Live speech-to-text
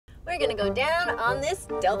We're gonna go down on this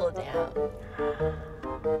double down.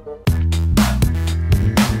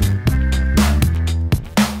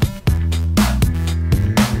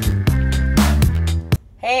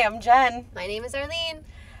 Hey, I'm Jen. My name is Arlene.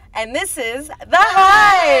 And this is The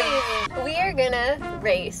Hive! We are gonna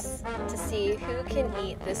race to see who can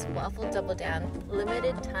eat this Waffle Double Down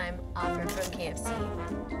limited time offer from KFC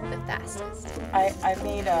the fastest. I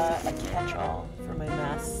made a catch-all for my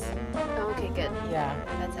mess. Oh, okay, good. Yeah.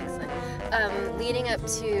 That's excellent. Leading up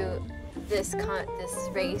to this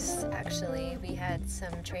race, actually, we had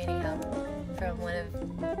some training help from one of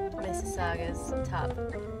Mississauga's top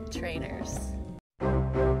trainers.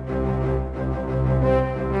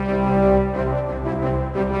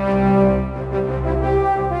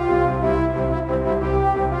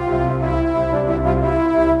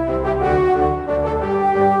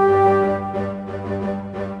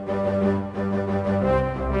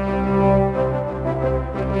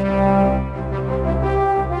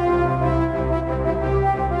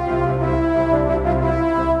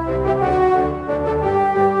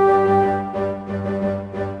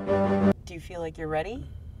 Do you feel like you're ready?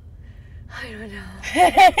 I don't know.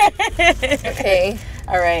 Okay.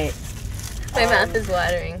 All right. My mouth is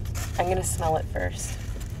watering. I'm gonna smell it first.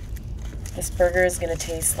 This burger is gonna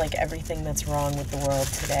taste like everything that's wrong with the world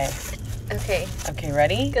today. Okay. Okay,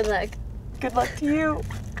 ready? Good luck. Good luck to you.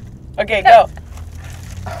 Okay, go.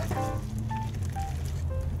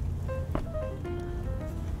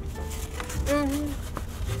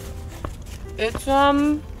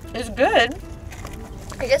 It's good.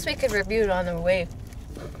 I guess we could review it on the way.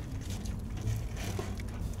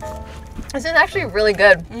 This is actually really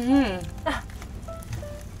good. Mm-hmm.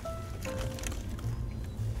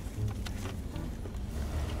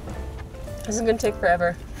 This is gonna take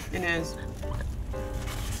forever. It is.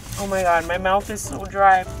 Oh my god, my mouth is so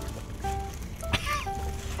dry.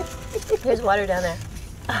 There's water down there.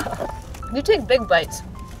 You take big bites.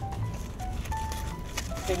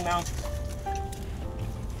 Big mouth.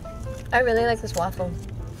 I really like this waffle.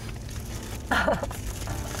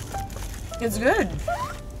 It's good.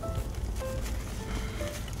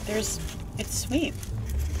 It's sweet.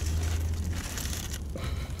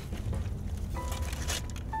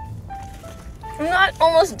 I'm not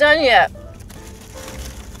almost done yet.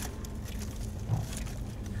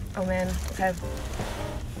 Oh man, okay.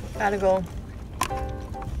 Gotta go.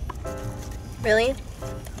 Really?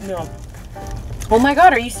 No. Oh my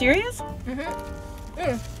god, are you serious? Mm-hmm.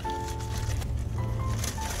 Mm.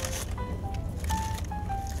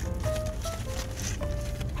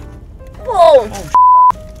 Whoa! Oh,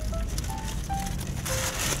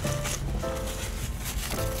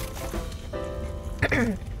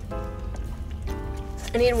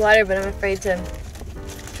 I need water, but I'm afraid to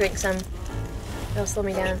drink some. It'll slow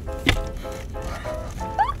me down.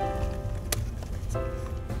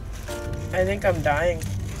 I think I'm dying.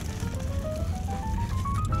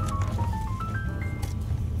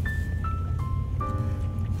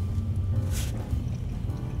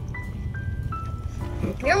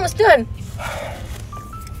 You're almost done.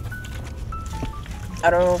 I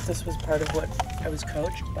don't know if this was part of what I was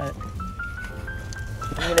coached, but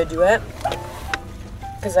I'm gonna do it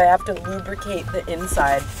because I have to lubricate the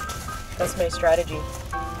inside. That's my strategy.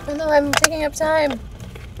 Oh no, I'm taking up time.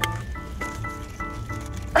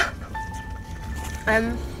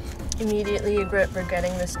 I'm immediately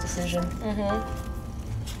regretting this decision. Mm-hmm.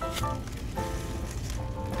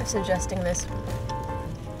 I'm suggesting this.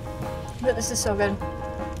 But this is so good.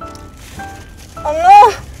 Oh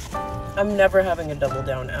no! I'm never having a double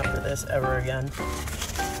down after this ever again.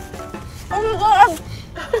 Oh my god!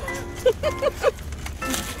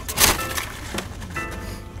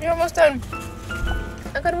 You're almost done.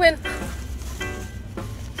 I gotta win.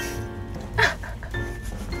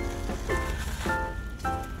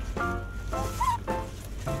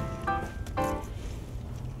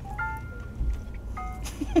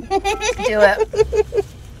 Do it.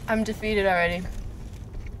 I'm defeated already.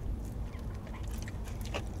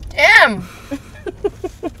 Damn! I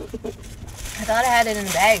thought I had it in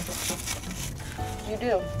the bag. You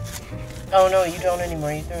do. Oh no, you don't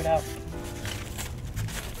anymore. You threw it out.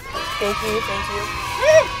 Thank you, thank you.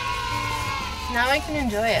 Now I can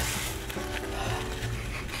enjoy it.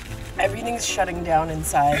 Everything's shutting down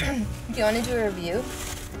inside. Do you want to do a review?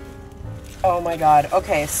 Oh my god.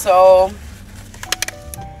 Okay, so...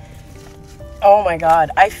 Oh my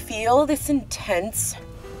god. I feel this intense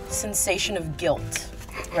sensation of guilt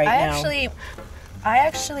right now. I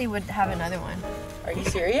actually would have another one. Are you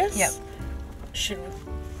serious? Yep.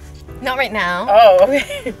 Not right now. Oh,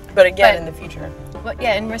 okay. But again, in the future. Well,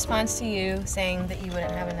 yeah, in response to you saying that you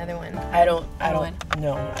wouldn't have another one. I don't,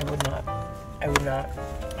 no, I would not. I would not.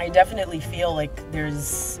 I definitely feel like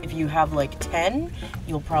if you have like 10,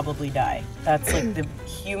 you'll probably die. That's like the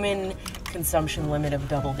human consumption limit of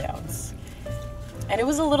Double Downs. And it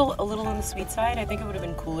was a little on the sweet side. I think it would have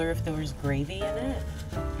been cooler if there was gravy in it.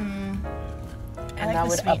 And like that the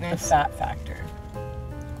would up the fat factor.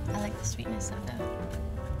 I like the sweetness of the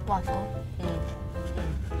waffle.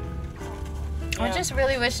 I just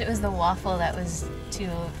really wish it was the waffle that was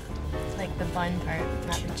like the bun part,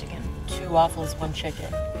 not the chicken. 2 waffles, 1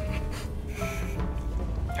 chicken.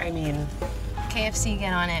 I mean... KFC,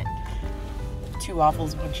 get on it. 2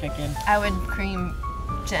 waffles, 1 chicken. I would cream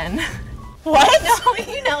Jen. What? No,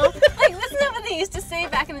 you know, like, wasn't that what they used to say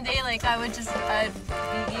back in the day? Like, I'd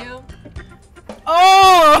feed you.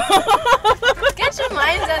 Oh! Get your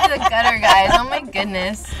minds out of the gutter, guys. Oh my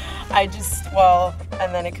goodness. And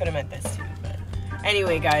then it could have meant this too, but...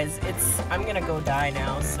 Anyway, guys, I'm gonna go die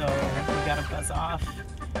now, so we gotta buzz off.